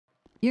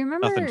You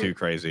remember Nothing too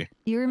crazy.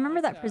 You remember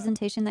that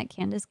presentation that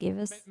Candice gave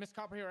us? Miss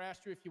Copperhair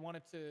asked you if you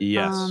wanted to.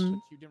 Yes.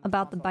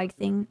 About the bike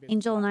thing.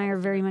 Angel and I are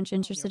very much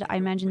interested. I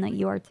imagine that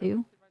you are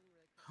too.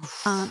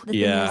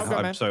 Yeah,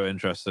 I'm so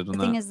interested in that.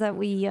 The thing is that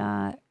we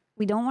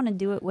don't want to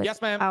do it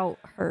without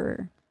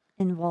her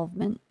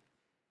involvement.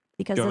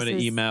 Because do you want me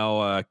to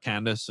email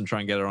Candice and try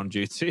and get her on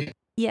duty?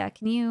 Yeah,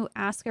 can you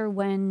ask her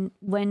when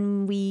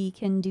we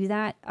can do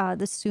that?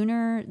 The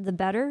sooner the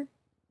better.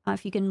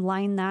 If you can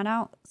line that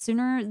out,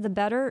 sooner the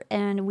better,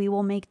 and we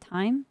will make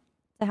time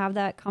to have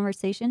that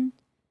conversation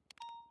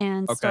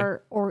and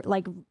start or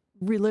like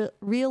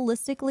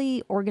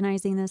realistically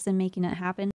organizing this and making it happen.